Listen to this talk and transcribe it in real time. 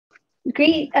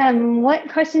Great. What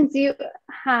questions do you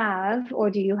have, or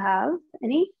do you have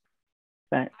any?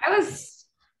 But I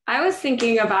was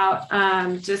thinking about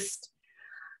just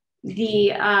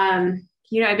the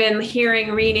I've been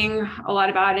reading a lot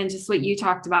about it, and just what you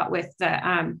talked about with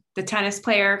the tennis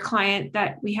player client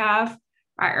that we have,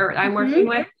 or I'm working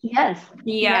with. Yes.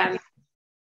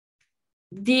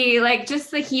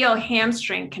 Just the heel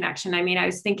hamstring connection. I mean, I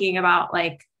was thinking about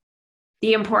like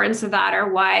the importance of that,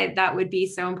 or why that would be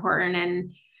so important.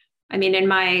 And I mean, in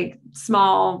my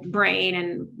small brain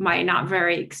and my not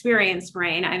very experienced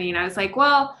brain, I mean, I was like,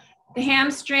 well, the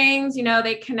hamstrings,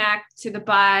 they connect to the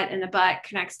butt, and the butt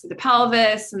connects to the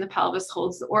pelvis, and the pelvis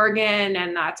holds the organ,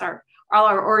 and that's all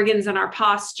our organs and our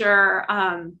posture.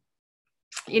 I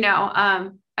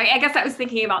guess I was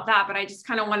thinking about that, but I just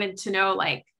kind of wanted to know,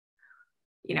 like,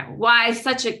 why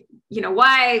such a,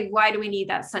 why do we need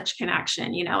that such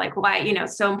connection? Like why,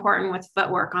 it's so important with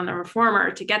footwork on the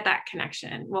reformer to get that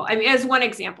connection. Well, I mean, as one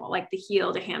example, like the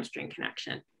heel to hamstring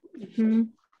connection. Mm-hmm.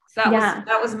 So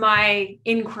that was my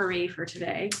inquiry for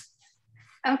today.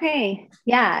 Okay.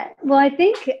 Yeah. Well, I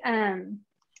think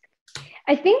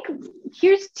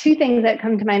here's two things that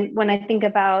come to mind when I think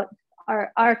about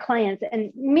our clients,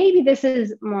 and maybe this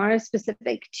is more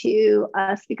specific to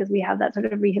us because we have that sort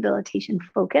of rehabilitation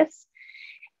focus.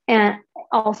 And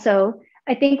also,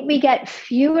 I think we get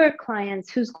fewer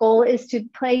clients whose goal is to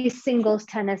play singles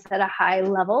tennis at a high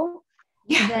level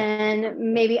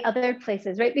than maybe other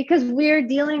places, right? Because we're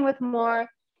dealing with more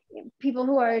people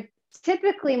who are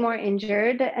typically more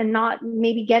injured and not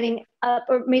maybe getting up,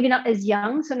 or maybe not as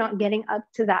young, so not getting up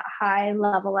to that high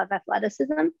level of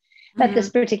athleticism that this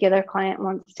particular client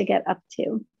wants to get up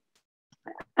to.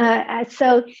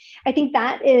 So I think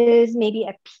that is maybe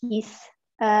a piece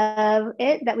of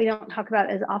it that we don't talk about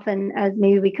as often as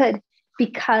maybe we could,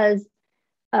 because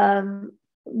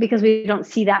we don't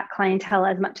see that clientele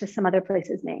as much as some other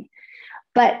places may.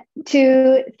 But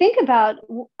to think about,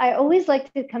 I always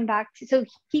like to come back to, so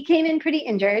he came in pretty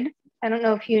injured. I don't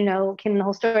know if you know Kim, the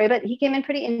whole story, but he came in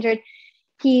pretty injured.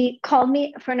 He called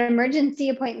me for an emergency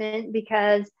appointment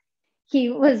because he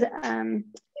was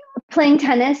playing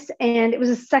tennis, and it was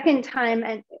the second time,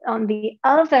 and on the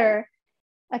other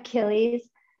Achilles,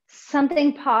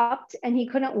 something popped and he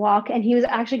couldn't walk, and he was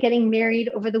actually getting married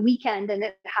over the weekend, and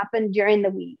it happened during the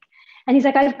week. And he's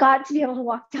like, I've got to be able to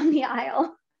walk down the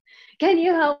aisle. Can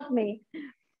you help me?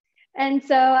 And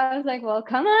so I was like, well,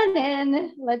 come on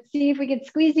in. Let's see if we could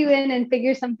squeeze you in and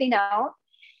figure something out.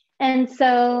 And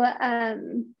so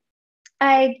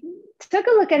I took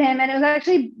a look at him, and it was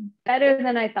actually better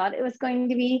than I thought it was going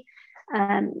to be.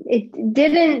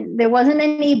 There wasn't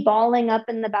any balling up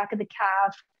in the back of the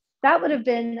calf. That would have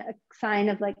been a sign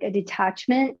of like a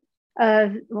detachment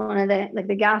of one of the, like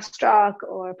the gastroc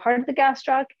or part of the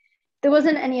gastroc. There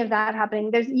wasn't any of that happening.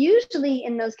 There's usually,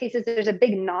 in those cases, there's a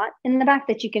big knot in the back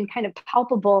that you can kind of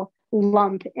palpable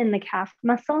lump in the calf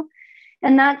muscle.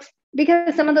 And that's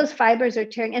because some of those fibers are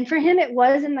tearing. And for him, it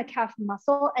was in the calf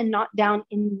muscle and not down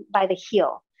in by the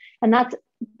heel. And that's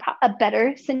a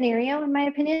better scenario, in my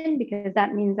opinion, because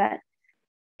that means that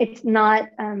it's not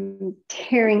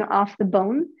tearing off the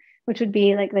bone, which would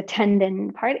be like the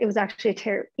tendon part. It was actually a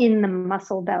tear in the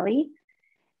muscle belly.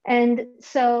 And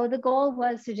so the goal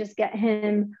was to just get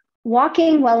him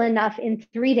walking well enough in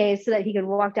 3 days so that he could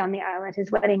walk down the aisle at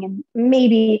his wedding and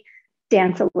maybe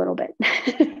dance a little bit,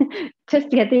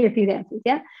 just to get through a few dances.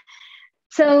 Yeah.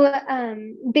 So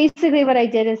basically what I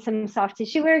did is some soft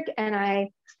tissue work, and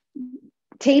I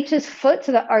taped his foot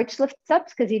so the arch lifts up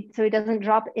so he doesn't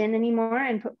drop in anymore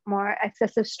and put more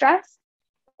excessive stress.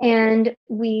 And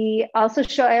I also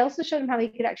showed him how he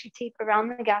could actually tape around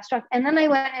the gastroc. And then I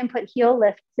went and put heel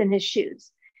lifts in his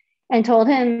shoes and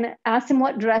asked him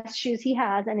what dress shoes he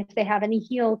has and if they have any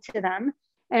heel to them.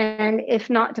 And if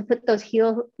not, to put those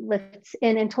heel lifts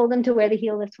in, and told him to wear the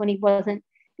heel lifts when he wasn't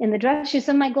in the dress shoes.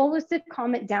 So my goal was to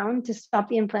calm it down, to stop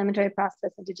the inflammatory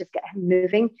process, and to just get him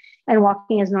moving and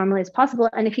walking as normally as possible.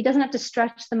 And if he doesn't have to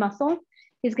stretch the muscle,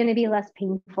 he's going to be less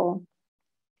painful.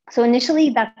 So initially,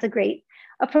 that's a great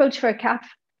approach for a calf,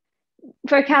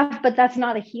 but that's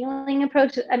not a healing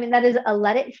approach. I mean, that is a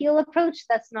let it heal approach.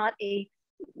 That's not a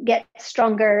get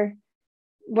stronger,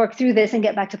 work through this and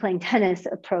get back to playing tennis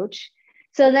approach.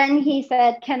 So then he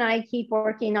said, can I keep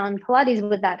working on Pilates?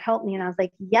 Would that help me? And I was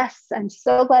like, yes, I'm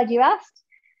so glad you asked.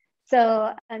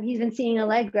 So he's been seeing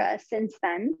Allegra since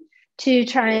then to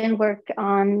try and work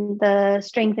on the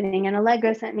strengthening. And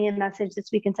Allegra sent me a message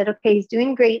this week and said, okay, he's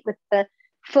doing great with the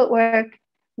footwork,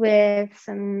 with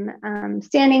some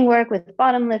standing work, with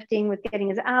bottom lifting, with getting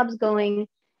his abs going.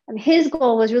 And his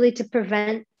goal was really to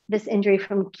prevent this injury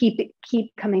from keep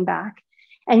coming back.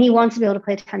 and he wants to be able to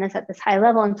play tennis at this high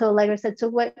level. And so Allegra said, so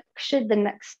what should the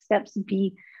next steps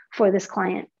be for this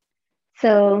client?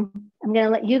 So I'm going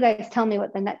to let you guys tell me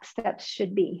what the next steps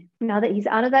should be. Now that he's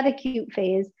out of that acute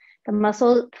phase, the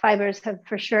muscle fibers have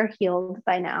for sure healed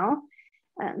by now.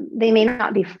 They may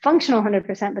not be functional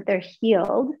 100%, but they're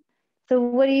healed. So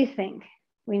what do you think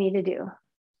we need to do?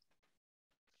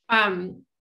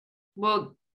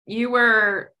 Well, you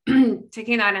were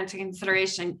taking that into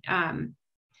consideration.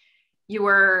 You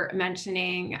were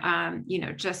mentioning,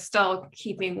 just still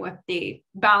keeping with the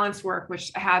balance work,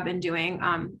 which I have been doing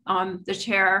on the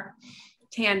chair,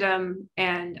 tandem,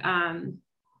 and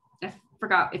I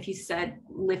forgot if you said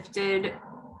lifted,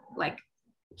 like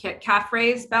calf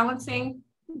raise balancing.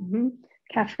 Mm-hmm.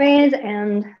 Calf raise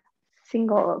and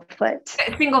single foot,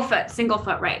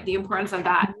 right? The importance of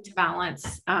that to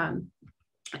balance. And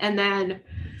then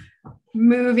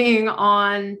moving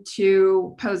on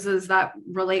to poses that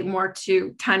relate more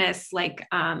to tennis, like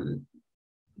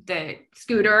the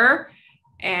scooter,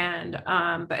 and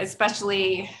but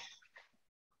especially,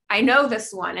 I know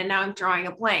this one, and now I'm drawing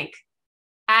a blank.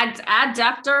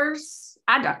 Adductors,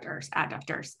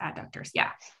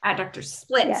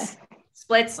 splits, yes.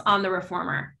 Splits on the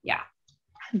reformer, yeah.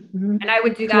 Mm-hmm. And I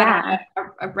would do that on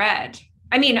a red.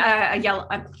 I mean, a yellow,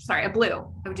 a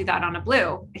blue. I would do that on a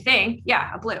blue, I think.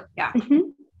 Yeah, a blue. Yeah.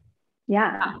 Mm-hmm.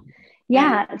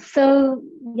 Yeah. So,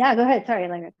 yeah, go ahead. Sorry,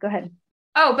 Allegra, go ahead.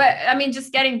 Oh, but I mean,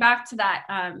 just getting back to that,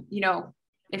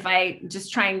 if I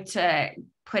just trying to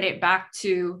put it back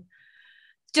to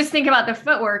just think about the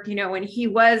footwork, when he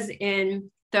was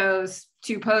in those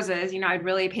two poses, I'd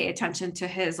really pay attention to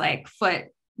his like foot,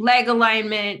 leg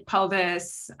alignment,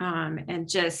 pelvis, and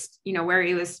just, where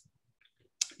he was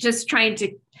just trying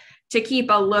to keep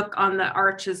a look on the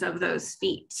arches of those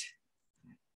feet.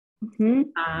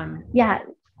 Mm-hmm. Yeah.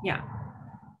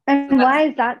 And so why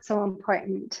is that so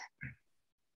important?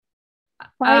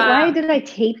 Why did I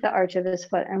tape the arch of his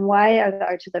foot, and why are the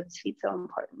arches of his feet so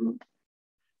important?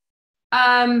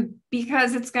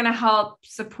 Because it's going to help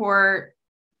support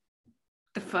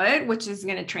the foot, which is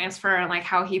going to transfer on like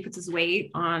how he puts his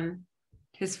weight on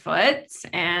his foot,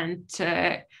 and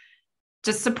to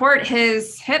just support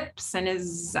his hips and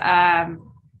his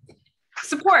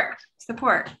support.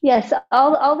 Yes,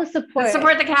 all the support.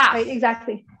 Support the calf. Right,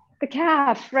 exactly. The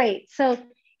calf, right. So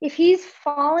if he's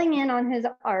falling in on his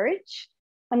arch,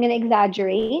 I'm going to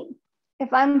exaggerate.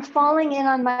 If I'm falling in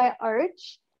on my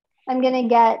arch, I'm going to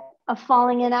get a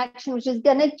falling in action, which is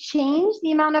going to change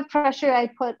the amount of pressure I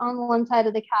put on one side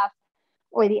of the calf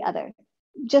or the other,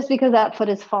 just because that foot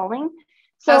is falling.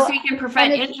 So we can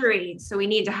prevent injury. So we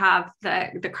need to have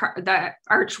the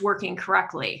arch working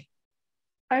correctly.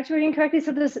 So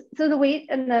the weight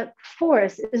and the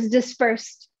force is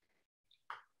dispersed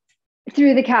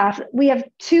through the calf. We have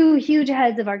two huge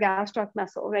heads of our gastroc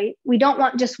muscle, right? We don't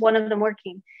want just one of them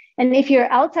working. And if you're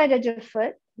outside edge of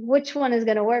foot, which one is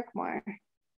going to work more?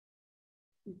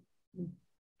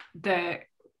 The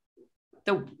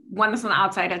one that's on the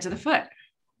outside edge of the foot,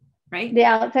 right? The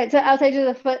outside edge of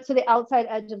the foot, so the outside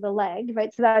edge of the leg,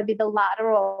 right? So that would be the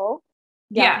lateral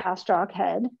gastroc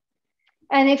head.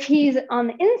 And if he's on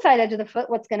the inside edge of the foot,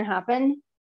 what's going to happen?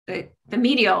 The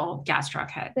medial gastroc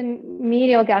head. The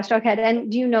medial gastroc head. And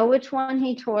do you know which one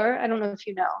he tore? I don't know if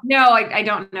you know. No, I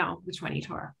don't know which one he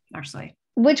tore, actually.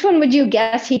 Which one would you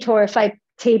guess he tore if I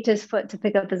taped his foot to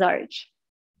pick up his arch?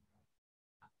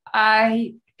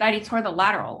 I thought he tore the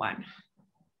lateral one.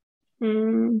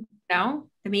 No?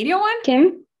 The medial one?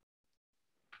 Kim?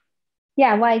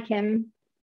 Yeah, why, Kim?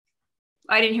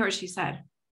 I didn't hear what she said.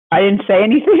 I didn't say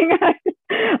anything.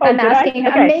 I'm asking.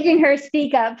 Okay. I'm making her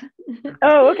speak up.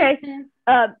 Oh, okay.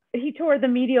 He tore the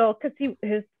medial because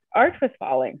his arch was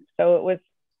falling, so it was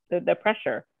the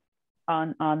pressure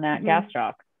on that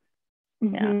gastroc.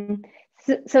 Mm-hmm.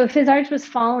 Yeah. So if his arch was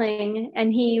falling,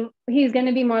 and he's going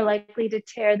to be more likely to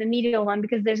tear the medial one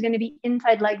because there's going to be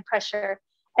inside leg pressure,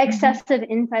 excessive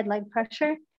inside leg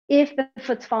pressure, if the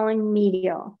foot's falling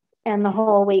medial and the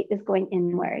whole weight is going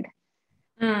inward.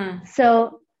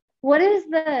 So what is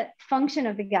the function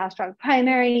of the gastroc,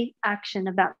 primary action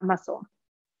of that muscle?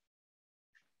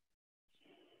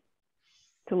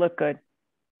 To look good.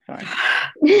 Sorry.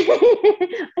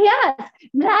 Yes,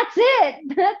 that's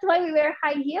it. That's why we wear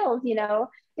high heels,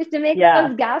 is to make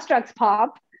those gastrocs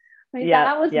pop. Right?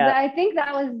 I think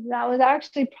that was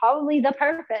actually probably the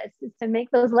purpose, is to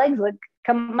make those legs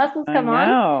muscles come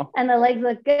on and the legs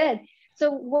look good.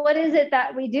 So what is it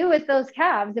that we do with those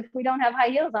calves if we don't have high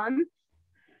heels on?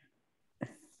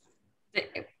 I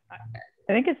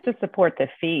think it's to support the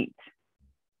feet,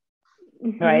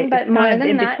 right? But it's more kind of than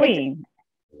in that, between.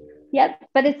 Yep,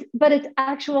 but it's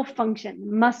actual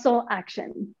function, muscle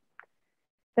action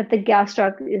that the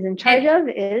gastroc is in charge of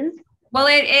is. Well,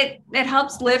 it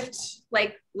helps lift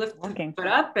Walking. the foot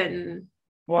up and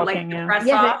Walking, like yeah. press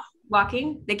Yes, off,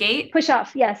 walking, the gait. Push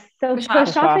off, yes. So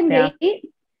push off and gait.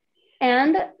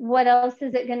 And what else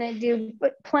is it going to do?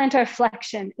 But plantar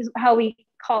flexion is how we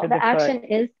call it. The action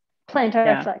is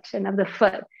plantar flexion of the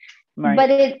foot. Right. But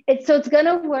it's going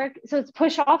to work. So it's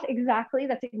push off. Exactly.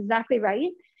 That's exactly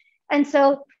right. And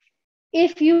so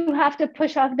if you have to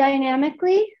push off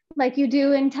dynamically, like you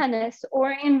do in tennis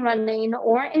or in running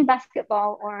or in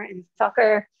basketball or in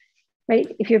soccer,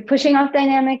 right? If you're pushing off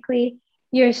dynamically,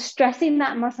 you're stressing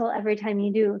that muscle every time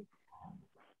you do.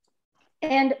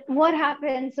 And what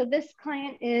happens, so this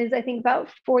client is, I think, about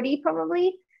 40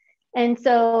 probably. And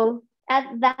so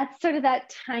that's sort of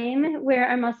that time where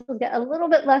our muscles get a little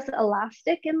bit less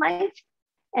elastic in life.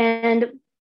 And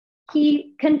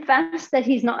he confessed that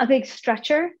he's not a big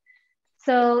stretcher.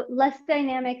 So less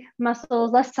dynamic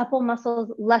muscles, less supple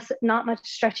muscles, not much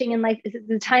stretching in life. Is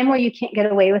the time where you can't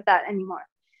get away with that anymore.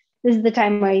 This is the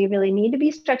time where you really need to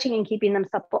be stretching and keeping them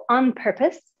supple on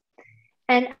purpose,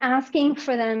 and asking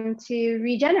for them to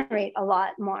regenerate a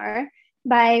lot more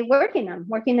by working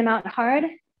them out hard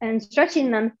and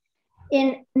stretching them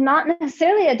in not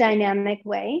necessarily a dynamic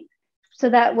way, so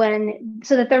that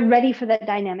they're ready for that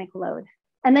dynamic load.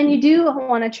 And then you do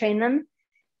want to train them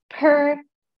per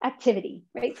activity,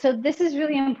 right? So this is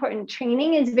really important.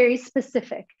 Training is very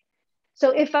specific.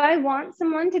 So if I want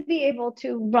someone to be able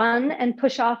to run and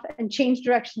push off and change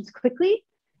directions quickly,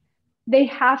 they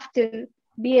have to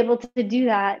be able to do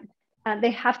that.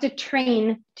 They have to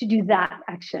train to do that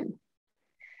action.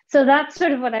 So that's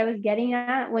sort of what I was getting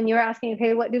at when you were asking,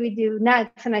 okay, what do we do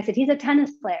next? And I said, he's a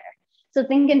tennis player. So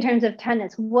think in terms of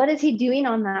tennis. What is he doing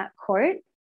on that court?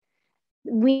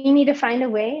 We need to find a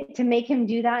way to make him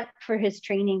do that for his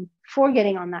training for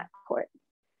getting on that court.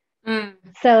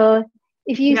 So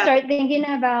if you start thinking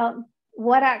about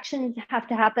what actions have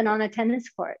to happen on a tennis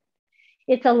court,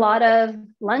 it's a lot of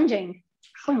lunging,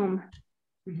 boom,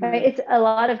 right? It's a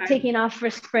lot of taking off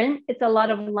for sprint. It's a lot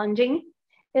of lunging.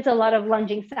 It's a lot of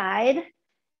lunging side.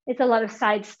 It's a lot of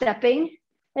side stepping.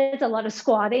 It's a lot of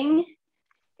squatting.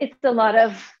 It's a lot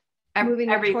of moving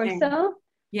the torso.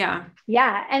 Yeah.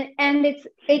 Yeah. And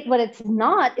what it's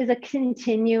not is a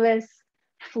continuous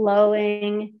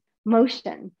flowing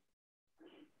motion.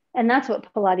 And that's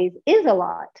what Pilates is a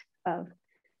lot of.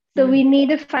 So we need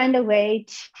to find a way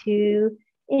to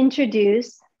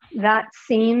introduce that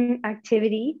same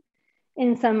activity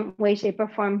in some way, shape, or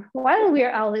form while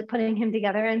we're all putting him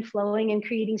together and flowing and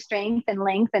creating strength and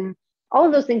length. And all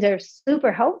of those things are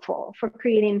super helpful for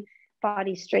creating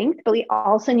body strength, but we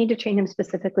also need to train him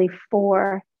specifically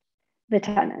for the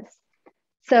tennis.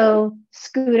 So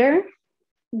scooter,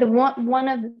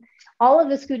 all of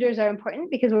the scooters are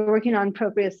important because we're working on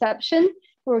proprioception,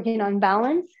 we're working on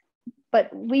balance,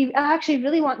 but we actually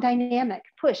really want dynamic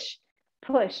push.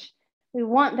 We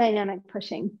want dynamic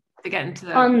pushing to get into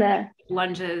the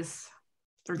lunges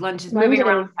moving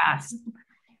around fast.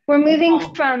 We're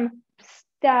moving from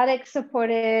static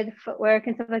supported footwork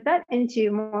and stuff like that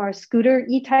into more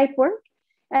scooter-y type work.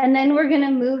 And then we're going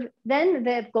to move, then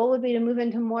the goal would be to move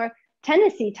into more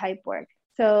tennis-y type work.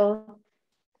 So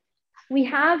we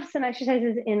have some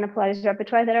exercises in the Pilates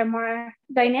repertoire that are more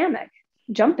dynamic.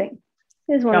 Jumping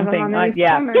is one of them on the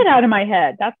reformer. Get out of my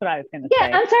head. That's what I was going to say.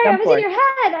 Yeah, I'm sorry, I was in your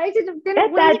head. I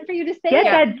didn't wait for you to say it.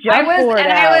 That jump board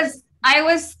out. I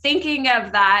was thinking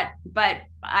of that, but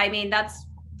I mean,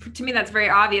 to me, that's very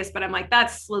obvious, but I'm like,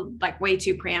 that's like way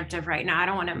too preemptive right now. I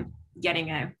don't want him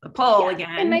getting a pull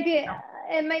again.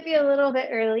 It might be a little bit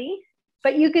early,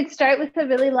 but you could start with a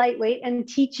really lightweight and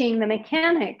teaching the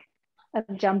mechanic of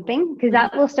jumping, because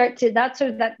that will start to, that's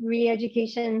sort of that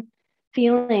re-education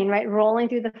feeling, right? Rolling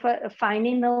through the foot,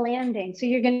 finding the landing. So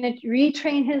you're going to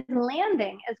retrain his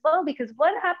landing as well, because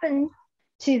what happens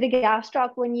to the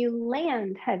gastroc when you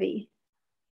land heavy?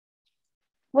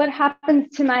 What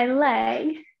happens to my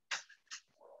leg?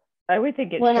 I would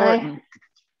think it shortens.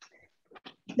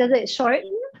 Does it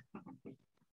shorten?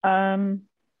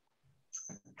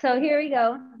 So here we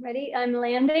go. Ready? I'm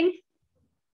landing.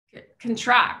 It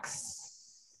contracts.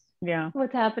 Yeah.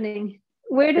 What's happening?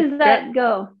 Where does that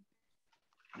go?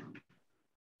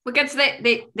 What gets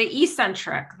the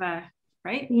eccentric,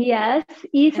 right? Yes,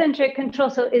 eccentric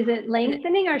control. So is it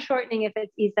lengthening or shortening if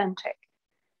it's eccentric?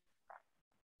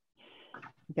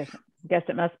 Guess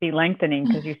it must be lengthening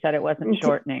because you said it wasn't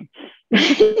shortening.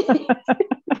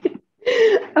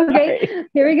 Okay,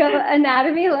 here we go.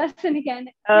 Anatomy lesson again.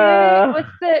 What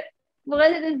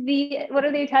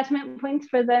are the attachment points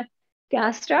for the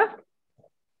gastroc?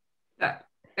 The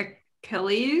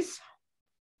Achilles.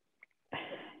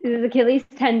 This is Achilles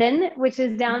tendon, which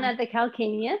is down at the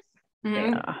calcaneus.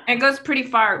 Mm-hmm. Yeah. It goes pretty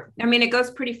far. I mean, it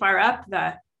goes pretty far up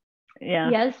the. Yeah.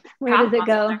 Yes. Where does it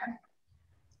go?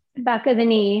 Back of the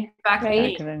knee. Back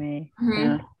right? of the knee.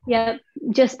 Mm-hmm. Yeah. Yep.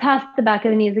 Just past the back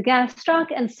of the knee is the gastroc,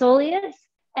 and soleus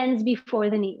ends before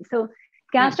the knee. So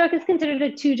gastroc is considered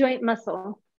a 2-joint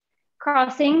muscle,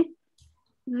 crossing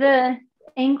the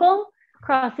ankle,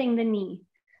 crossing the knee.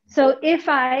 So if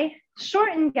I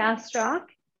shorten gastroc,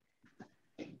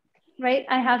 right,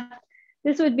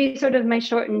 this would be sort of my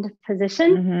shortened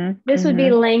position. Mm-hmm. This would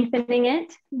be lengthening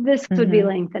it. This would be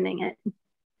lengthening it.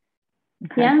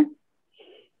 Okay. Yeah.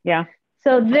 Yeah.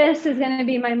 So this is going to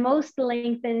be my most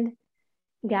lengthened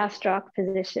gastroc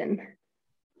position.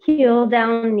 Heel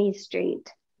down, knee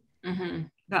straight. That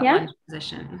lunge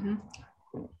position.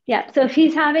 Yeah. So if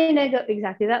he's having to go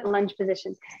exactly that lunge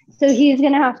position, so he's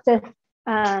going to have to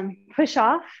push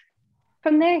off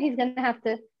from there. He's going to have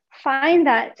to find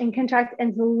that and contract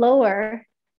and lower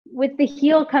with the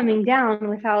heel coming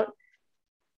down so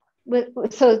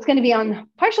it's going to be on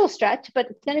partial stretch, but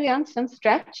it's going to be on some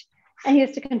stretch, and he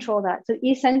has to control that. So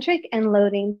eccentric and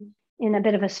loading in a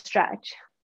bit of a stretch.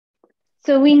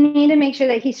 So we need to make sure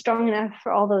that he's strong enough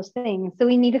for all those things. So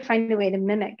we need to find a way to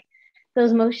mimic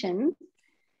those motions.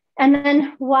 And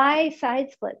then why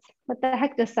side splits? What the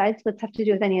heck does side splits have to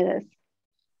do with any of this?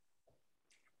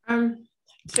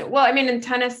 So, well, I mean, in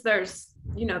tennis, there's,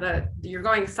 you're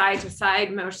going side to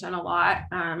side motion a lot.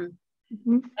 And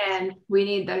we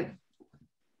need the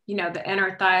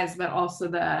inner thighs, but also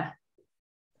the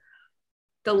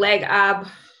leg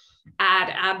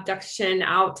abduction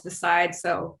out to the side.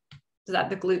 So is that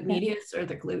the glute medius or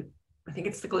the glute? I think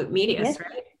it's the glute medius,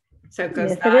 right? So it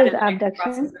goes it is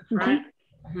abduction.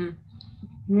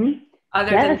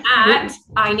 Other than that,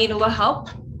 I need a little help.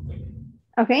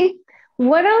 Okay.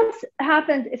 What else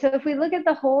happens? So if we look at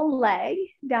the whole leg,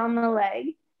 down the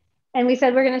leg, and we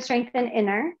said we're going to strengthen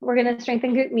inner, we're going to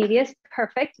strengthen glute medius.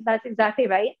 Perfect. That's exactly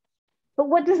right. But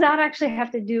what does that actually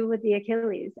have to do with the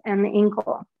Achilles and the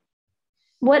ankle?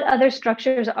 What other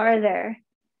structures are there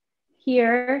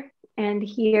here and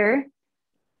here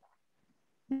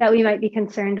that we might be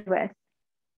concerned with?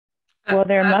 Well,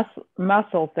 there are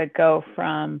muscles that go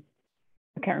from,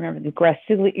 I can't remember the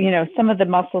gracilis, some of the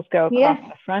muscles go across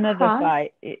the front of the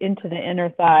thigh into the inner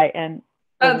thigh, and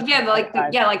like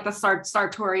the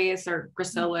sartorius or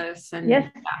gracilis, and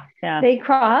they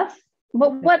cross.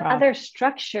 But what other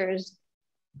structures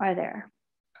are there?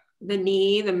 The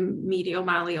knee, the medial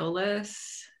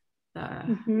malleolus.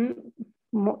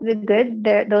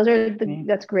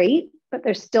 That's great, but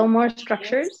there's still more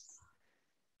structures.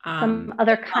 Some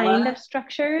other kind of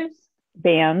structures.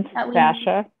 Bands,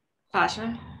 fascia.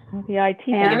 The IT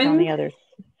band on the other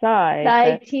side.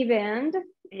 The IT band.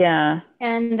 Yeah.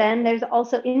 And then there's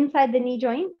also inside the knee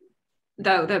joint.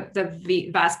 The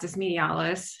vastus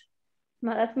medialis.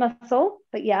 That's muscle,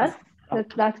 but yes,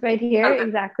 that's right here,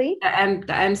 exactly. The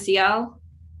MCL.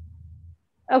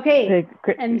 Okay.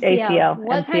 ACL.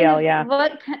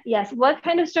 What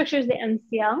kind of structure is the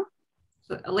MCL?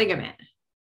 So a ligament.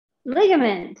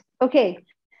 Okay.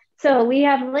 So we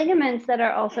have ligaments that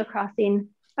are also crossing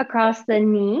across the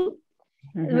knee.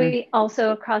 We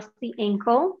also across the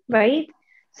ankle, right?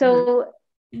 So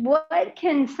what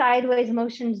can sideways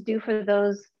motions do for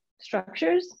those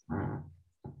structures?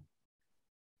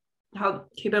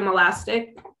 Keep them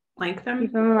elastic, lengthen.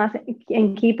 Keep them elastic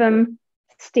and keep them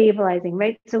stabilizing,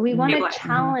 right? So we want to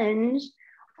challenge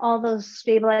all those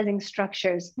stabilizing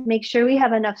structures. Make sure we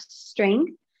have enough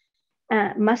strength,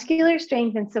 muscular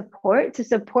strength and support to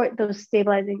support those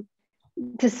stabilizing,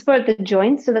 to support the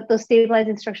joints so that those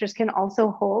stabilizing structures can also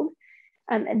hold.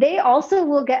 They also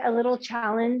will get a little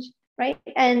challenge, right?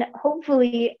 And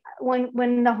hopefully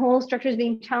when the whole structure is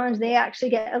being challenged, they actually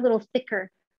get a little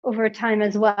thicker over time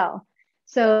as well.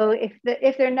 So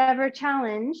if they're never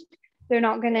challenged, they're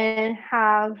not going to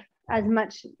have as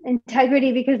much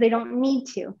integrity because they don't need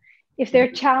to. If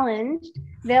they're challenged,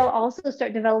 they'll also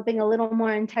start developing a little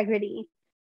more integrity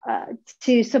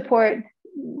to support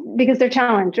because they're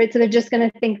challenged, right? So they're just going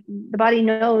to think the body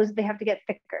knows they have to get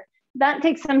thicker. That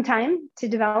takes some time to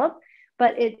develop,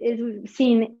 but it is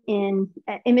seen in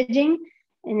imaging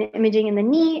in the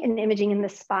knee and imaging in the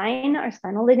spine. Our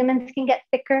spinal ligaments can get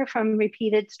thicker from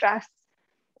repeated stress.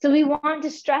 So we want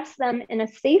to stress them in a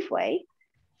safe way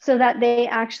so that they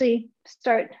actually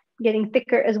start getting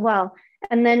thicker as well.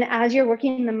 And then as you're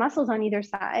working the muscles on either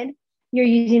side, you're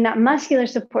using that muscular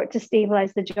support to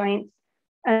stabilize the joints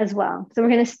as well. So we're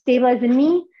going to stabilize the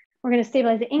knee, we're going to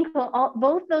stabilize the ankle.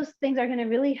 Both those things are going to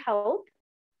really help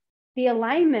the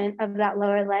alignment of that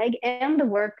lower leg and the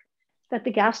work that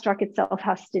the gastroc itself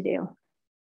has to do.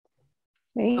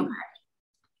 Right? Okay.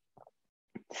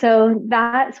 So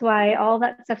that's why all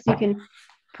that stuff, so you can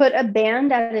put a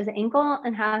band at his ankle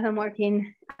and have him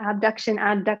working abduction,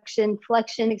 adduction,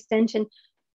 flexion, extension,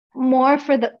 more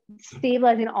for the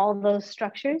stabilizing all those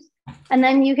structures. And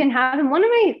then you can have him, one of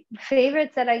my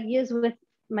favorites that I use with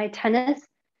my tennis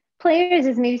players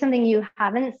is maybe something you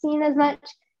haven't seen as much,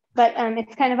 but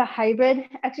it's kind of a hybrid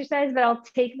exercise, but I'll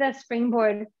take the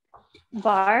springboard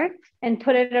bar and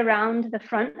put it around the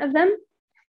front of them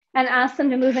and ask them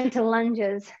to move into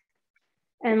lunges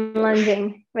and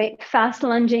lunging, right? Fast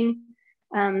lunging.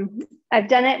 I've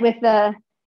done it with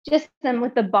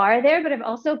with the bar there, but I've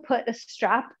also put a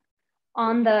strap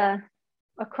on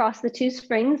across the two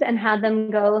springs and had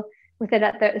them go with it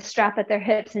at the strap at their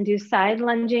hips and do side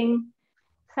lunging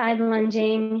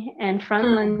and front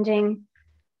lunging,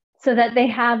 so that they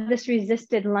have this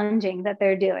resisted lunging that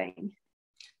they're doing.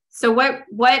 So what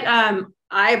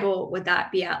eyeball would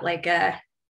that be at? Like a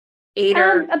 8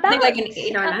 or like an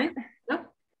 8 or 9?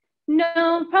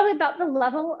 No, probably about the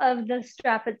level of the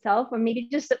strap itself, or maybe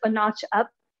just a notch up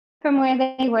from where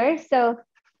they were. So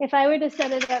if I were to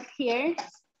set it up here,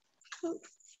 oh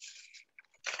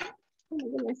my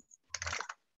goodness,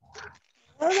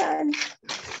 hold on.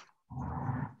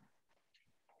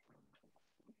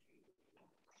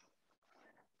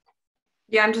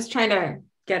 Yeah, I'm just trying to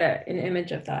get an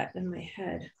image of that in my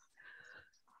head.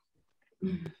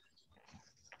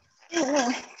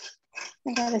 Oh,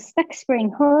 I got a stuck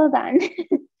spring. Hold on.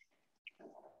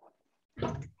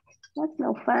 That's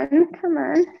no fun. Come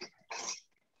on.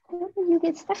 How did you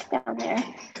get stuck down there?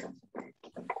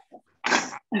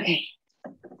 Okay.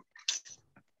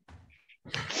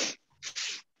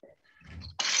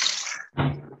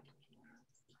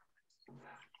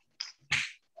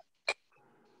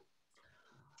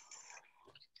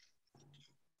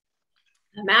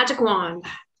 The magic wand.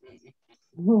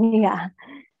 Yeah.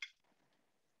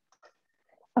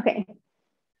 Okay.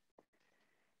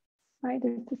 Why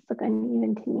does this look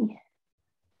uneven to me?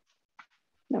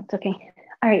 No, it's okay.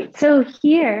 All right, so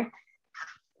here,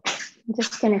 I'm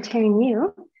just going to turn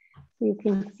you so you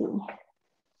can see.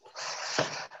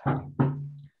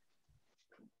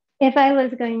 If I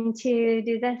was going to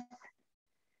do this,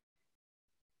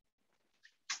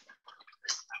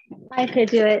 I could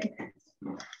do it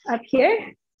up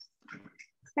here,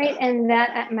 right? And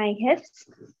that at my hips.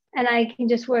 And I can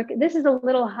just work, this is a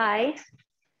little high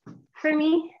for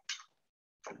me.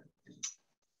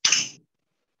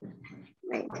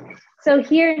 Right. So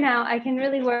here now I can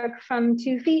really work from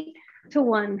 2 feet to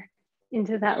 1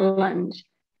 into that lunge,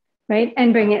 right?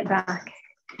 And bring it back.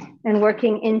 And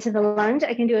working into the lunge,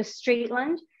 I can do a straight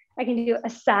lunge. I can do a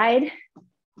side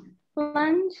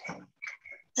lunge,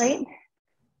 right?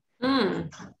 Yeah,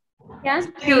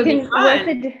 you can work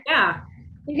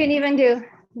you can even do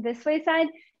this way side.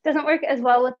 Doesn't work as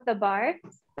well with the bar,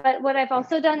 but what I've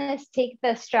also done is take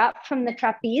the strap from the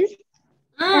trapeze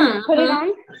and put it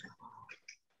on.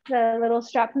 The little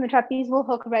strap from the trapeze will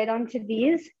hook right onto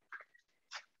these,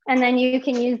 and then you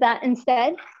can use that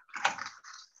instead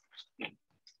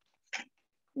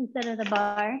of the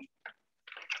bar.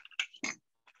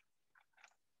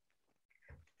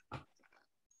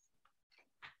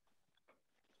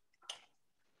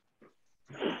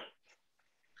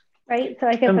 Right, so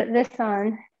I can put this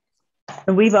on.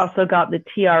 And we've also got the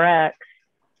TRX.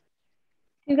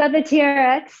 You've got the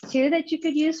TRX too that you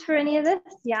could use for any of this?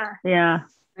 Yeah. Yeah.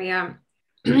 Yeah.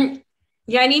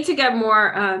 Yeah, I need to get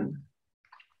more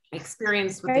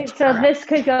experience with it. So this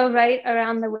could go right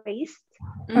around the waist,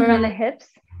 around the hips,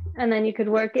 and then you could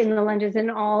work in the lunges in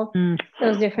all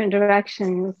those different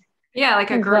directions. Yeah,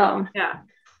 like a girl. Well.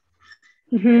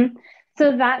 Yeah.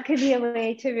 So that could be a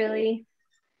way to really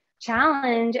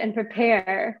challenge and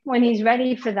prepare when he's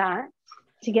ready for that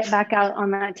to get back out on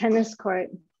that tennis court,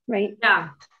 right?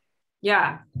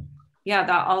 Yeah.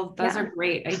 Those are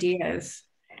great ideas.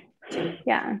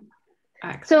 Yeah.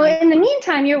 So in the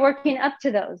meantime, you're working up to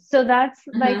those. So that's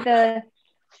like the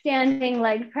standing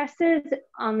leg presses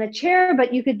on the chair,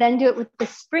 but you could then do it with the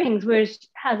springs, which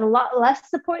has a lot less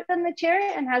support than the chair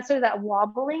and has sort of that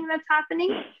wobbling that's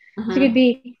happening. So you could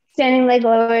be standing leg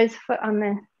lowers, foot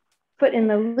in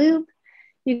the loop.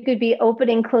 You could be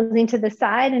opening, closing to the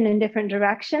side and in different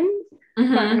directions,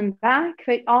 front and back,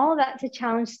 right? All that to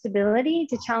challenge stability,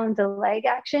 to challenge the leg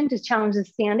action, to challenge the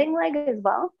standing leg as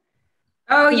well.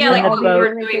 Oh yeah, like what we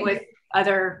were doing with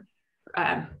other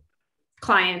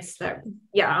clients that,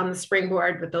 on the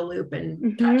springboard with the loop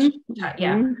and touch.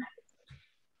 And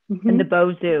the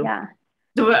Bozu. Yeah.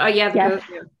 The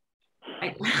Bozu.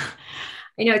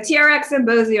 I know TRX and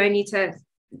Bozu, I need to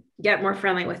get more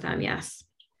friendly with them. Yes.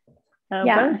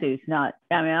 Bozu's not,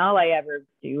 I mean, all I ever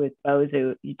do with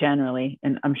Bozu generally,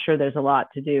 and I'm sure there's a lot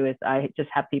to do, is I just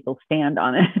have people stand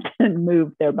on it and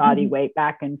move their body weight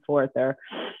back and forth or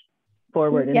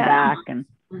forward and back and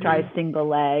try single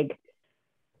leg.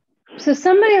 So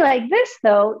somebody like this,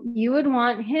 though, you would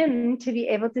want him to be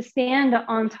able to stand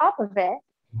on top of it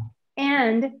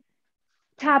and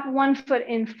tap one foot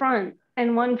in front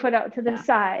and one foot out to the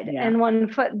side and one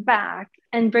foot back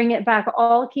and bring it back,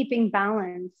 all keeping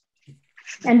balance.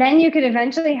 And then you could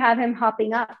eventually have him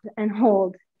hopping up and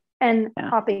hold and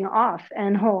hopping off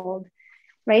and hold,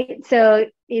 right? So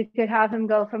you could have him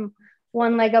go from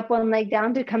one leg up, one leg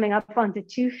down to coming up onto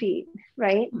 2 feet,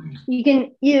 right? You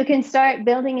can start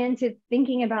building into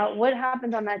thinking about what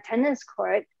happens on that tennis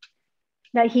court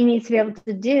that he needs to be able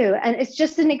to do. And it's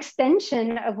just an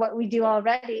extension of what we do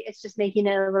already. It's just making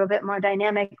it a little bit more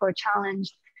dynamic or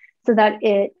challenged so that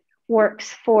it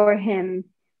works for him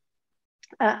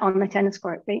on the tennis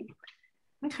court, right?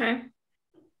 Okay.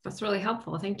 That's really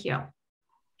helpful. Thank you.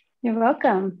 You're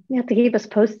welcome. You have to keep us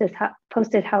posted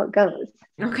how it goes.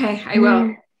 Okay, I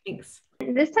will. Thanks.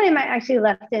 This time I actually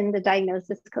left in the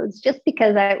diagnosis codes just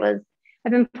because I've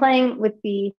been playing with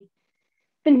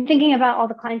been thinking about all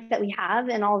the clients that we have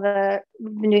and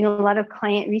been doing a lot of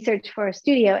client research for a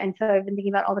studio. And so I've been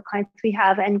thinking about all the clients we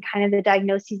have and kind of the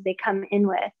diagnoses they come in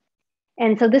with.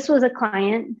 And so this was a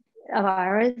client of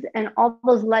ours, and all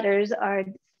those letters are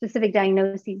specific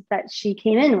diagnoses that she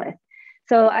came in with.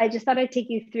 So I just thought I'd take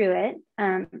you through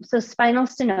it. So spinal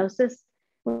stenosis,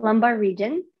 lumbar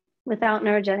region without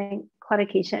neurogenic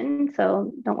claudication.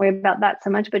 So don't worry about that so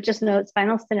much, but just know it's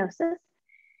spinal stenosis.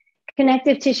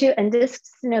 Connective tissue and disc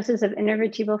stenosis of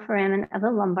intervertebral foramen of the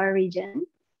lumbar region.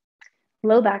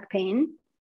 Low back pain,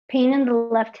 pain in the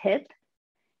left hip,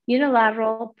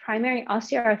 unilateral primary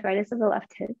osteoarthritis of the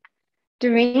left hip,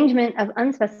 derangement of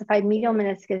unspecified medial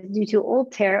meniscus due to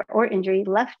old tear or injury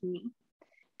left knee,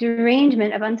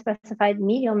 derangement of unspecified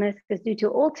medial meniscus due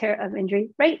to old tear of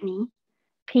injury right knee,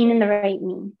 pain in the right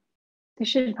knee. There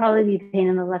should probably be pain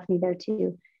in the left knee there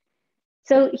too.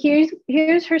 So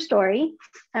here's her story.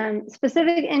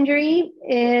 Specific injury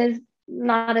is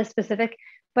not as specific,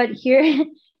 but here's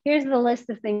the list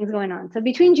of things going on. So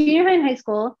between junior high and high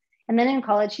school, and then in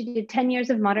college, she did 10 years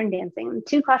of modern dancing,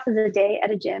 2 classes a day at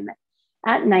a gym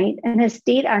at night, and has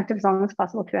stayed active as long as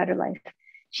possible throughout her life.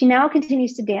 She now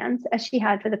continues to dance as she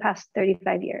had for the past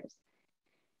 35 years.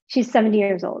 She's 70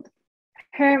 years old.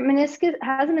 Her meniscus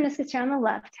has a meniscus tear on the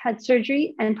left, had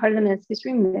surgery and part of the meniscus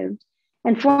removed,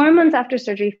 and 4 months after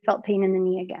surgery felt pain in the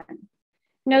knee again.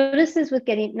 Notice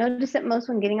that most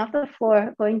when getting off the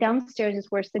floor, going downstairs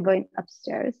is worse than going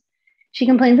upstairs. She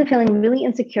complains of feeling really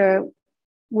insecure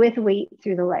with weight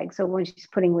through the leg. So when she's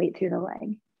putting weight through the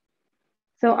leg.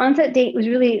 So onset date was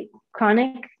really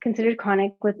considered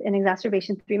chronic with an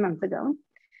exacerbation 3 months ago.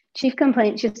 Chief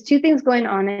complaint, she has 2 things going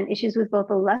on and issues with both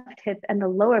the left hip and the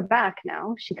lower back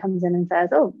now. She comes in and says,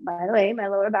 oh, by the way, my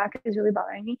lower back is really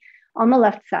bothering me on the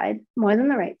left side, more than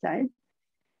the right side.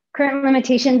 Current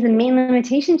limitations and main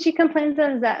limitations she complains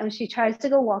of is that when she tries to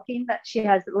go walking, that she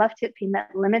has left hip pain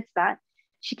that limits that.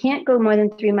 She can't go more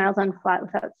than 3 miles on flat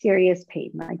without serious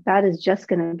pain. Like that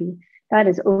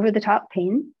is over the top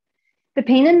pain. The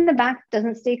pain in the back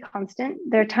doesn't stay constant.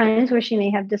 There are times where she may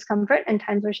have discomfort and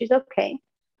times where she's okay.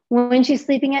 When she's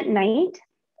sleeping at night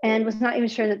and was not even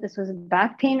sure that this was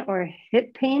back pain or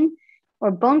hip pain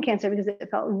or bone cancer because it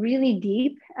felt really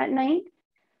deep at night,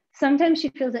 sometimes she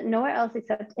feels it nowhere else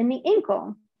except in the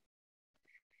ankle.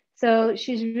 So it's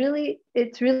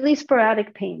really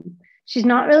sporadic pain. She's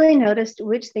not really noticed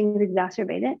which things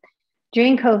exacerbate it.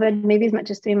 During COVID, maybe as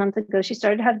much as 3 months ago, she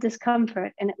started to have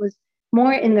discomfort and it was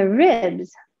more in the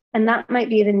ribs, and that might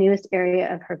be the newest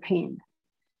area of her pain.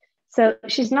 So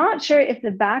she's not sure if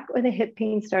the back or the hip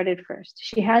pain started first.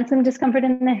 She had some discomfort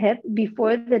in the hip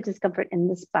before the discomfort in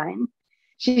the spine.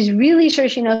 She's really sure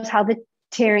she knows how the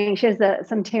tearing, she has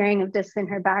some tearing of discs in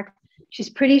her back. She's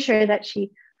pretty sure that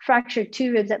she fractured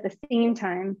 2 ribs at the same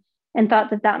time and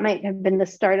thought that might have been the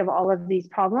start of all of these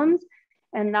problems.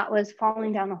 And that was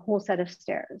falling down a whole set of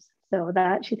stairs. So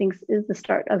that she thinks is the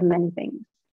start of many things.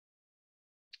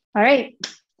 All right,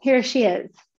 here she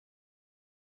is.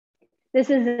 This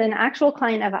is an actual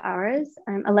client of ours.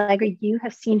 Allegra, you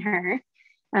have seen her.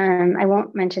 I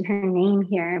won't mention her name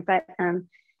here, but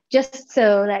just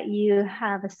so that you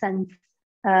have a sense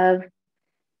of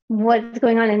what's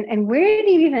going on and where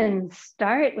do you even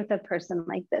start with a person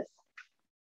like this?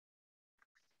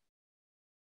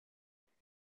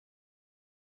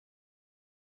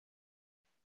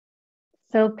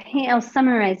 So pain, I'll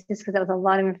summarize just because that was a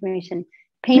lot of information.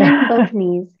 pain in both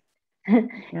knees,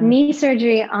 knee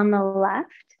surgery on the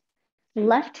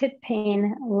left hip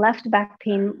pain, left back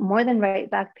pain, more than right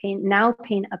back pain, now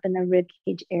pain up in the rib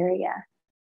cage area.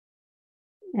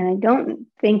 And I don't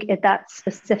think that's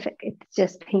specific. It's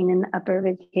just pain in the upper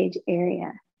rib cage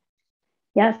area.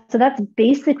 Yeah, so that's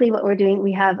basically what we're doing.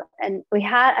 I had an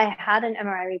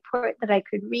MRI report that I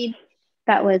could read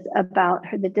that was about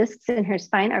her. The discs in her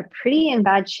spine are pretty in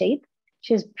bad shape.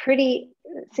 She has pretty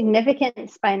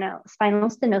significant spinal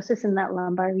stenosis in that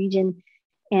lumbar region,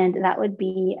 and that would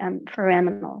be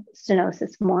foraminal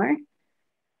stenosis more.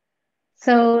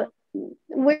 So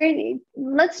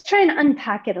let's try and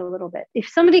unpack it a little bit. If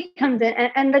somebody comes in,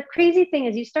 and the crazy thing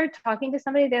is you start talking to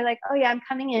somebody, they're like, oh yeah, I'm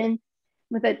coming in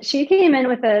she came in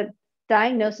with a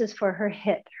diagnosis for her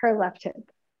hip, her left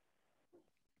hip.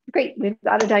 Great, we've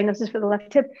got a diagnosis for the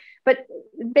left hip, but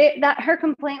her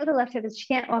complaint with the left hip is she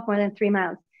can't walk more than 3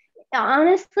 miles.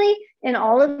 Honestly, in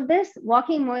all of this,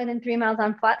 walking more than 3 miles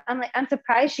on flat, I'm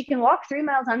surprised she can walk 3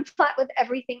 miles on flat with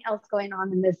everything else going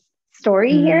on in this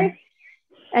story here.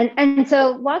 And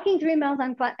so walking 3 miles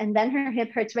on flat and then her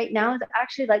hip hurts right now is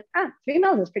actually like, 3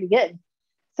 miles is pretty good.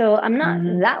 So I'm not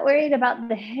that worried about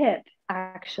the hip,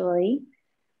 actually.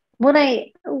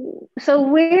 So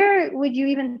where would you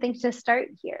even think to start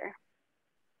here?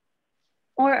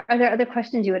 Or are there other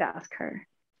questions you would ask her?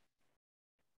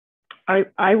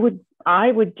 I would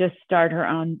just start her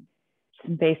on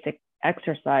some basic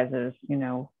exercises,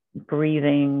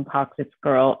 breathing, coccyx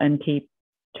curl, and keep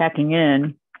checking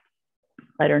in.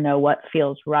 Let her know what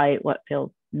feels right, what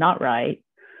feels not right,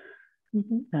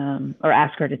 or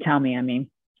ask her to tell me. I mean,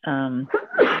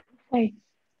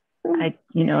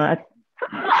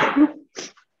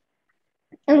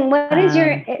 And what is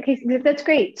okay, that's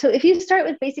great. So if you start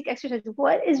with basic exercises,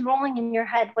 what is rolling in your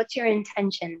head? What's your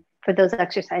intention for those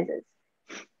exercises?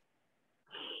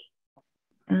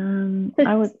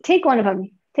 I would take one of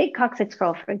them. Take coccyx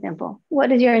curl, for example.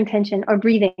 What is your intention? Or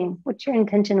breathing? What's your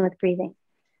intention with breathing?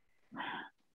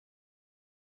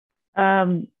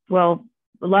 Well,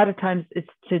 a lot of times it's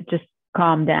to just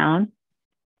calm down,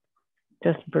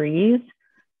 just breathe,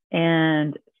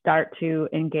 and start to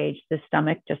engage the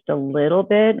stomach just a little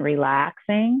bit,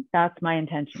 relaxing. That's my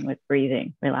intention with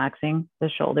breathing, relaxing the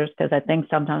shoulders, because I think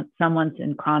sometimes someone's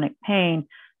in chronic pain,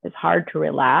 it's hard to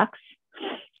relax.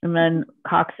 And then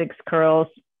coccyx curls,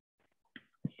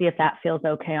 see if that feels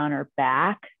okay on her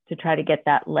back to try to get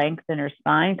that length in her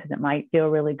spine, because it might feel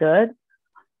really good.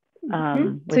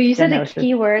 So you said a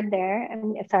key word there.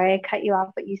 I'm sorry, I cut you off,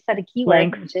 but you said a key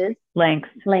word, which is length.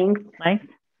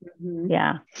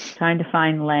 Yeah. Trying to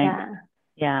find length.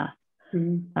 Yeah.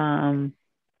 With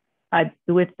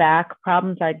back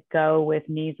problems, I'd go with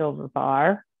knees over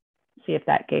bar, see if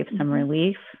that gave some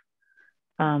relief.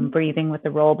 Breathing with the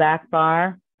rollback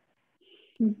bar.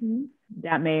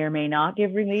 That may or may not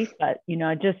give relief, but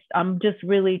I'm just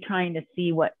really trying to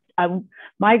see what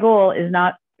my goal is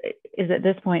at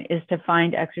this point is to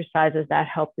find exercises that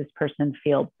help this person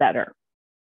feel better.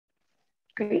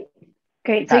 Great.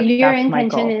 So your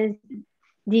intention is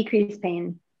decrease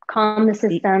pain, calm the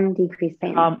system, decrease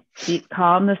pain. Calm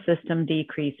the system,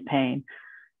 decrease pain.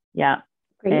 Yeah.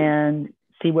 Great. And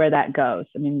see where that goes.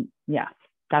 I mean, yeah,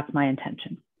 that's my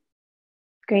intention.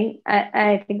 Great.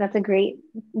 I think that's a great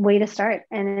way to start.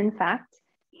 And in fact,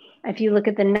 if you look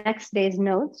at the next day's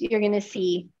notes, you're going to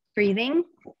see breathing,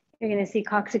 you're going to see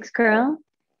coccyx curl,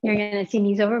 you're going to see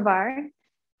knees over bar,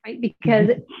 right? Because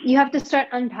you have to start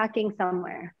unpacking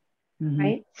somewhere,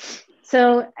 right?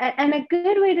 So, and a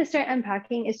good way to start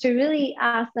unpacking is to really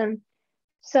ask them,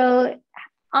 so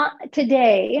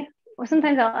today, or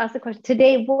sometimes I'll ask the question,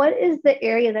 today, what is the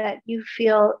area that you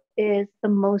feel is the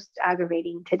most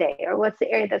aggravating today? Or what's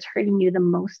the area that's hurting you the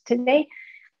most today?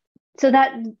 So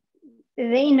that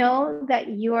they know that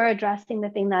you are addressing the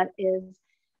thing that is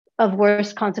of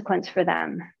worst consequence for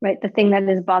them, right? The thing that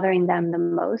is bothering them the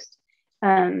most,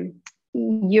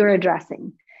 you're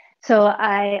addressing. So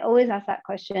I always ask that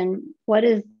question, what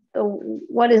is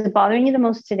bothering you the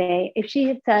most today? If she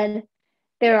had said,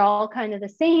 they're all kind of the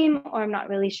same, or I'm not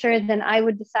really sure, then I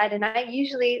would decide. And I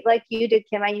usually, like you did,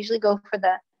 Kim, I usually go for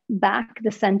the back,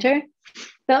 the center.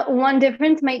 The one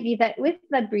difference might be that with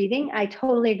the breathing, I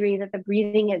totally agree that the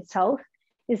breathing itself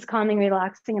is calming,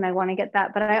 relaxing, and I want to get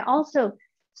that. But I also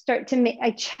start to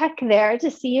I check there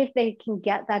to see if they can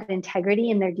get that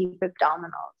integrity in their deep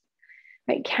abdominals.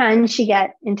 Right? Can she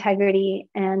get integrity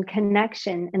and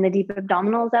connection in the deep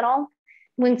abdominals at all?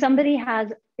 When somebody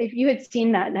has, if you had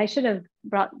seen that, and I should have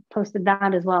posted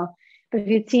that as well, but if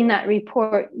you'd seen that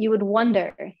report, you would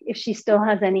wonder if she still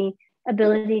has any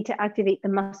ability to activate the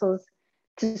muscles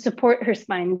to support her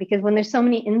spine, because when there's so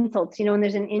many insults, you know, when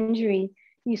there's an injury,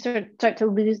 you start to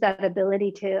lose that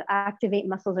ability to activate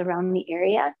muscles around the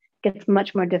area. It gets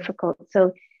much more difficult.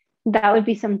 So that would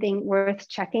be something worth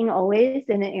checking always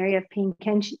in an area of pain.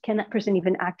 Can that person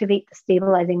even activate the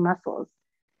stabilizing muscles?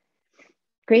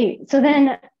 Great. So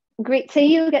then, great. Say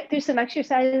you get through some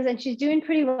exercises and she's doing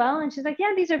pretty well. And she's like,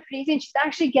 yeah, these are pretty easy. And she's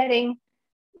actually getting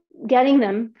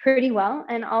them pretty well.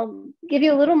 And I'll give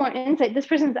you a little more insight. This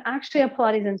person's actually a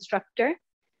Pilates instructor.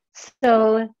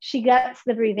 So she gets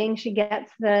the breathing, she gets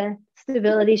the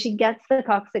stability, she gets the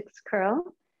coccyx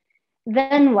curl.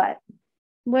 Then what?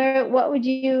 What would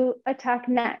you attack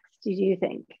next, do you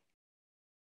think?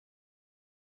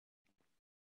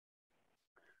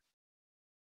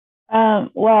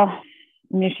 Well, I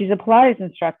mean, if she's a Pilates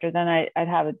instructor, then I'd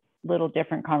have a little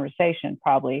different conversation,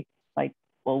 probably. Like,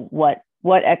 well,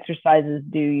 what exercises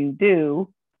do you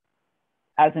do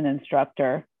as an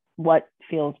instructor? What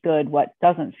feels good? What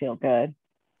doesn't feel good?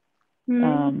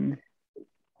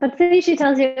 But say she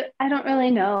tells you, I don't really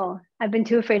know. I've been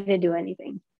too afraid to do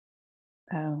anything.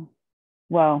 Oh,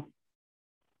 well,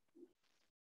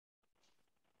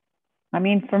 I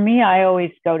mean, for me, I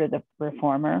always go to the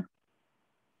reformer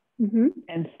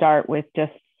and start with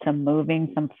just some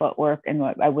moving, some footwork, and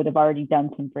what I would have already done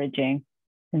some bridging.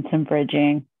 Okay.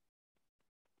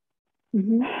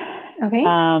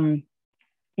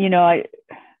 You know,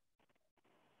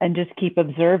 and just keep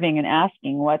observing and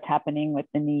asking what's happening with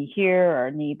the knee here or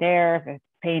knee there, if it's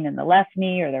pain in the left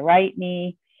knee or the right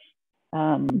knee.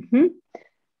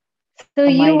 So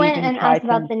you went and asked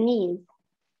about the knees.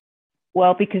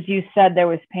 Well, because you said there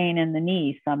was pain in the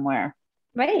knee somewhere.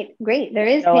 Right, great. There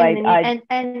is pain in the knee,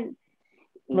 and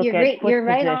you're great. You're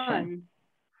right on.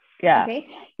 Yeah. Okay,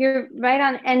 you're right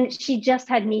on. And she just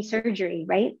had knee surgery,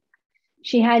 right?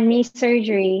 She had knee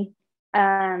surgery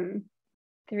 4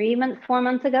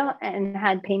 months ago and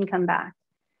had pain come back.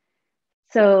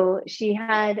 So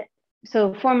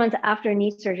 4 months after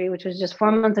knee surgery, which was just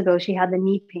 4 months ago, she had the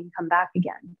knee pain come back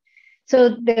again.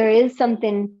 So there is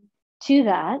something to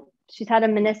that. She's had a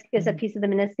meniscus, a piece of the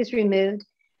meniscus removed.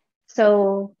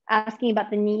 So asking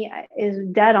about the knee is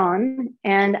dead on.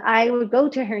 And I would go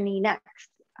to her knee next,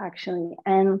 actually,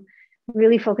 and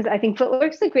really focus. I think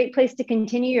footwork's a great place to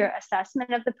continue your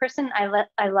assessment of the person. I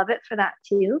love it for that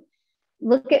too.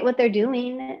 Look at what they're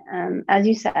doing, as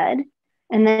you said.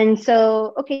 And then,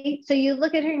 so you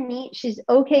look at her knee, she's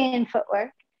okay in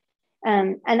footwork.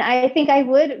 And I think I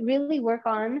would really work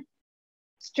on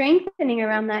strengthening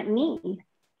around that knee.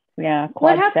 Yeah.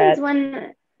 What happens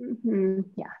when,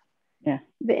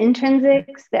 the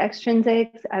intrinsics, the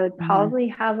extrinsics, I would probably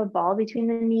have a ball between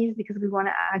the knees because we want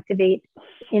to activate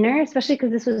inner, especially because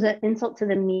this was an insult to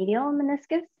the medial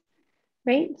meniscus,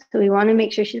 right? So we want to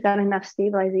make sure she's got enough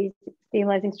stabilizing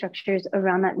structures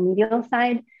around that medial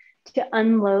side to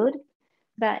unload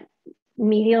that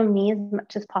medial knee as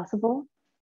much as possible.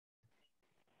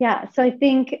 Yeah, so I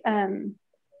think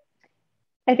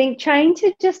trying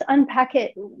to just unpack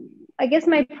it, I guess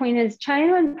my point is trying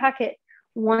to unpack it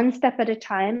one step at a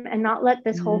time and not let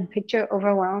this whole picture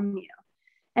overwhelm you.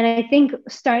 And I think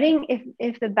starting if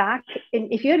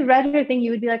you had read her thing,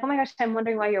 you would be like, oh my gosh, I'm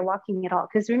wondering why you're walking at all.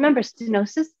 Because remember,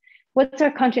 stenosis, what's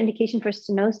our contraindication for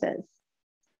stenosis?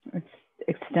 It's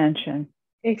extension.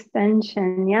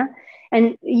 Extension, yeah.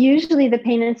 And usually the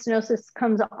pain in stenosis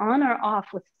comes on or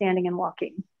off with standing and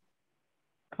walking.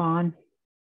 On.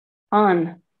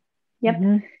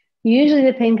 Yep. Usually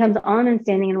the pain comes on and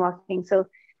standing and walking. So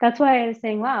that's why I was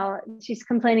saying, wow, she's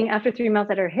complaining after 3 miles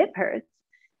that her hip hurts.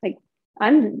 Like,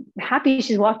 I'm happy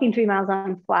she's walking 3 miles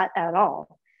on flat at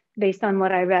all, based on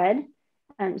what I read.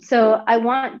 So I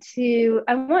want to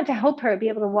help her be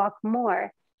able to walk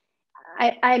more.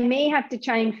 I may have to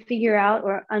try and figure out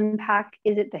or unpack,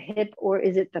 is it the hip or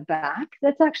is it the back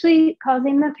that's actually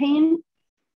causing the pain?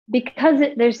 Because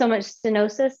there's so much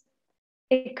stenosis,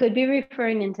 it could be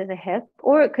referring into the hip,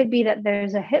 or it could be that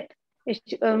there's a hip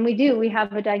issue. And we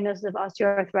have a diagnosis of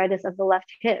osteoarthritis of the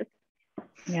left hip.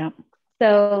 Yeah.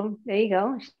 So there you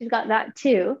go. She's got that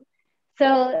too.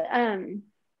 So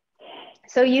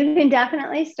you can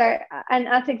definitely start, and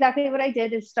that's exactly what I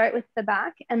did, is start with the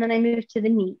back, and then I moved to the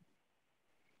knee.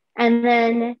 And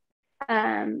then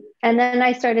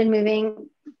I started moving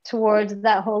towards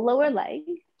that whole lower leg,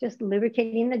 just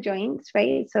lubricating the joints,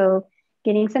 right? So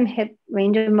getting some hip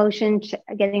range of motion,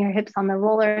 getting her hips on the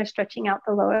roller, stretching out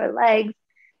the lower legs,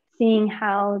 seeing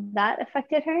how that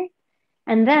affected her.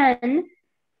 And then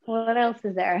what else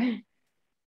is there?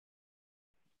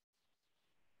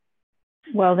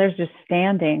 Well, there's just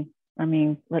standing. I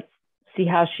mean, let's see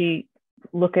how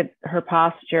look at her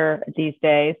posture these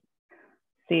days.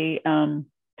 See,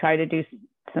 try to do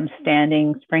some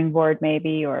standing springboard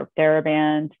maybe, or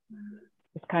TheraBand.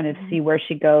 Just kind of see where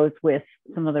she goes with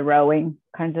some of the rowing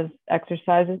kinds of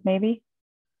exercises maybe.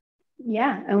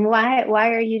 Yeah. And why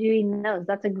are you doing those?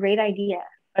 That's a great idea.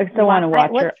 I still want to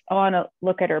watch her. I want to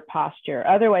look at her posture.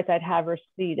 Otherwise, I'd have her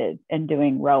seated and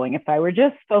doing rowing. If I were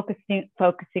just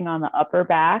focusing on the upper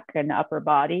back and upper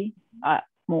body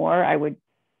more, I would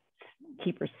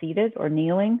keep her seated or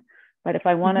kneeling. But if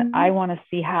I want to, I want to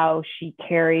see how she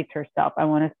carries herself. I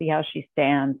want to see how she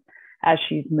stands as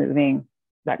she's moving,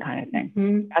 that kind of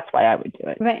thing. That's why I would do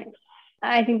it. Right.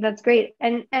 I think that's great.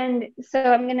 And so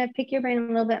I'm going to pick your brain a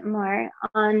little bit more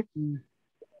on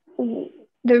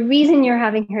the reason you're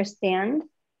having her stand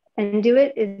and do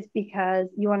it is because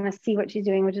you want to see what she's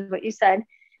doing, which is what you said.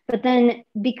 But then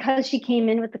because she came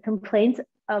in with the complaints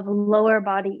of lower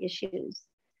body issues.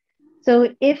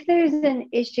 So if there's an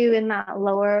issue in that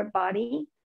lower body,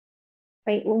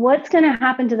 right, what's going to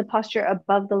happen to the posture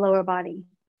above the lower body?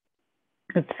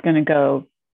 It's going to go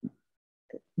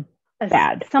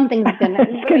bad. Something's going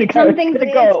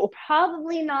to go. It's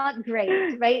probably not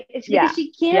great, right? It's because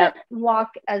she can't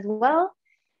walk as well.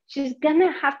 She's going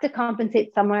to have to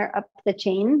compensate somewhere up the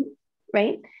chain,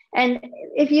 right? And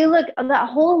if you look, that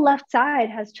whole left side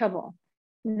has trouble.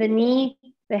 The knee,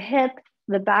 the hip,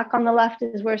 the back on the left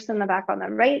is worse than the back on the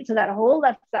right. So that whole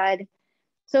left side.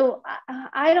 So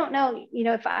I don't know,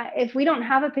 if we don't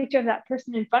have a picture of that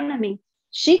person in front of me,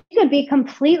 she could be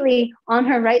completely on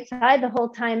her right side the whole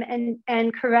time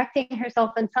and correcting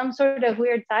herself in some sort of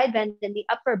weird side bend in the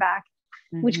upper back,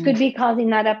 which could be causing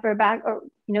that upper back, or,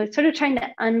 sort of trying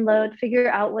to figure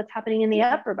out what's happening in the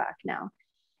upper back now.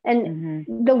 And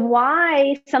the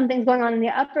why something's going on in the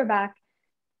upper back,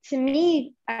 to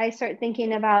me, I start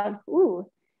thinking about,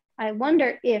 I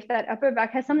wonder if that upper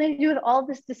back has something to do with all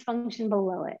this dysfunction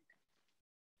below it.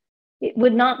 It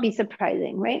would not be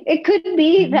surprising, right? It could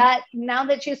be that now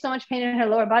that she has so much pain in her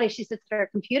lower body, she sits at her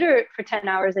computer for 10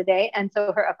 hours a day, and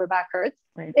so her upper back hurts.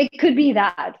 Right. It could be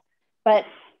that, but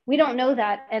we don't know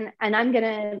that. And I'm going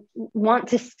to want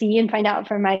to see and find out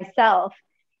for myself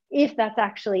if that's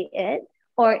actually it,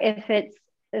 or if it's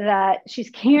that she's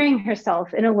carrying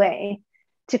herself in a way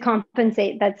to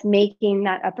compensate that's making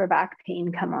that upper back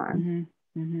pain come on.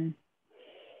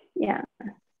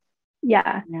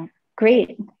 Yeah.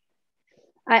 Great.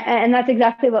 And that's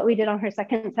exactly what we did on her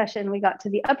second session. We got to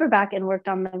the upper back and worked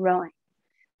on the rowing.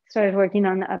 Started working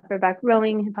on the upper back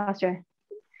rowing posture.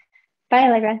 Bye,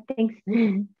 Allegra. Thanks.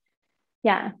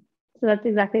 Yeah. So that's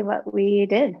exactly what we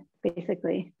did,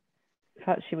 basically. I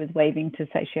thought she was waving to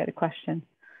say she had a question.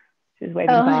 She was waving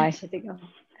bye. She had to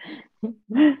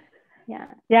go.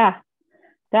 Yeah.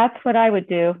 That's what I would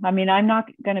do. I mean, I'm not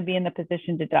going to be in the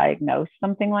position to diagnose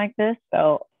something like this.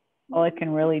 So all I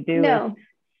can really do is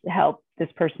help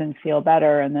this person feel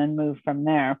better and then move from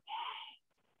there.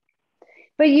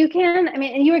 But you can,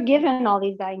 and you were given all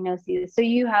these diagnoses, so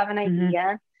you have an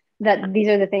idea that these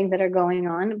are the things that are going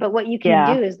on. But what you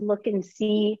can do is look and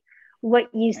see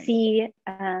what you see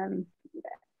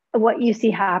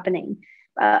happening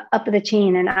up the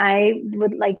chain. And I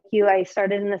would, like you, I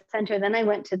started in the center, then I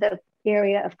went to the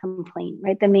area of complaint,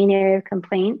 right? The main area of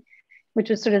complaint, which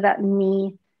was sort of that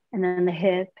knee and then the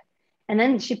hip. And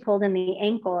then she pulled in the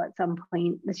ankle at some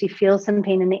point, that she feels some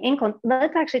pain in the ankle.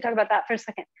 Let's actually talk about that for a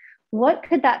second. What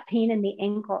could that pain in the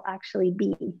ankle actually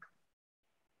be?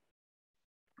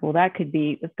 Well, that could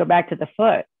be, let's go back to the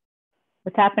foot.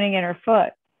 What's happening in her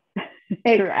foot?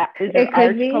 Is her arch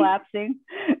collapsing?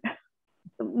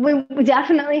 We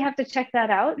definitely have to check that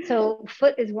out. So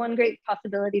foot is one great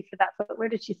possibility for that foot. Where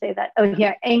did she say that? Oh,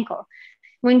 yeah, ankle.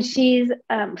 When she's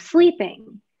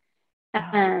sleeping,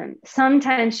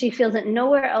 sometimes she feels it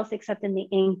nowhere else except in the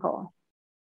ankle.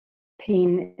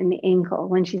 Pain in the ankle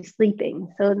when she's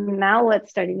sleeping. So now what's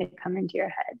starting to come into your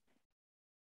head?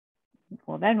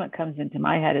 Well, then what comes into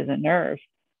my head is a nerve.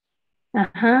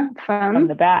 From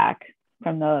the back,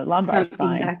 from the lumbar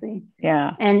spine. Exactly.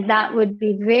 Yeah. And that would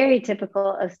be very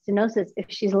typical of stenosis if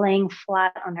she's laying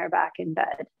flat on her back in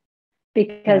bed.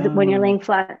 Because when you're laying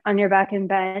flat on your back in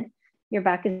bed, your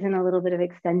back is in a little bit of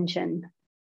extension.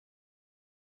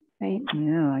 Right?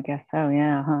 Yeah, I guess so.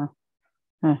 Yeah.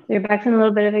 So your back's in a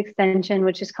little bit of extension,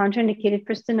 which is contraindicated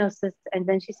for stenosis. And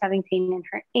then she's having pain in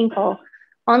her ankle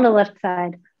on the left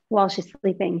side while she's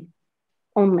sleeping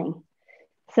only.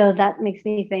 So that makes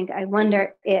me think, I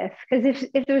wonder because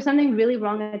if there was something really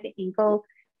wrong at the ankle,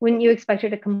 wouldn't you expect her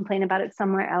to complain about it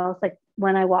somewhere else? Like,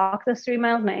 when I walk those 3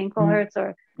 miles, my ankle hurts,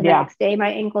 or the next day, my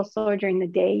ankle's sore during the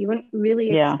day. You wouldn't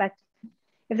really expect,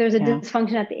 if there's a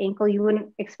dysfunction at the ankle, you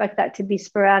wouldn't expect that to be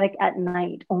sporadic at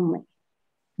night only.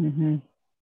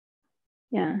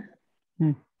 Yeah.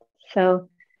 Hmm. So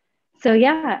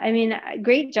yeah, I mean,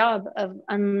 great job of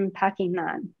unpacking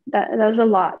that. That was a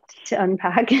lot to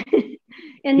unpack.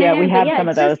 Yeah, we have some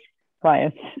of those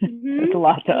clients. It's a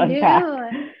lot to unpack.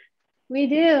 We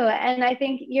do. And I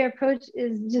think your approach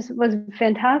was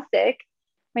fantastic.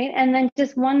 Right. And then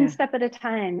just one step at a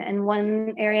time and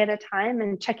one area at a time,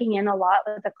 and checking in a lot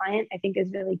with the client, I think,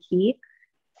 is really key.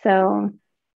 So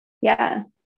yeah.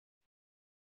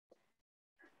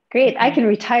 Great. I can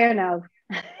retire now.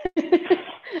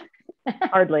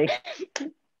 Hardly.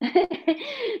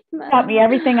 Taught me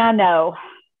everything I know.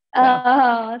 So.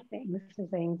 Oh, thanks for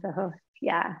saying so.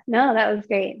 Yeah. No, that was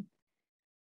great.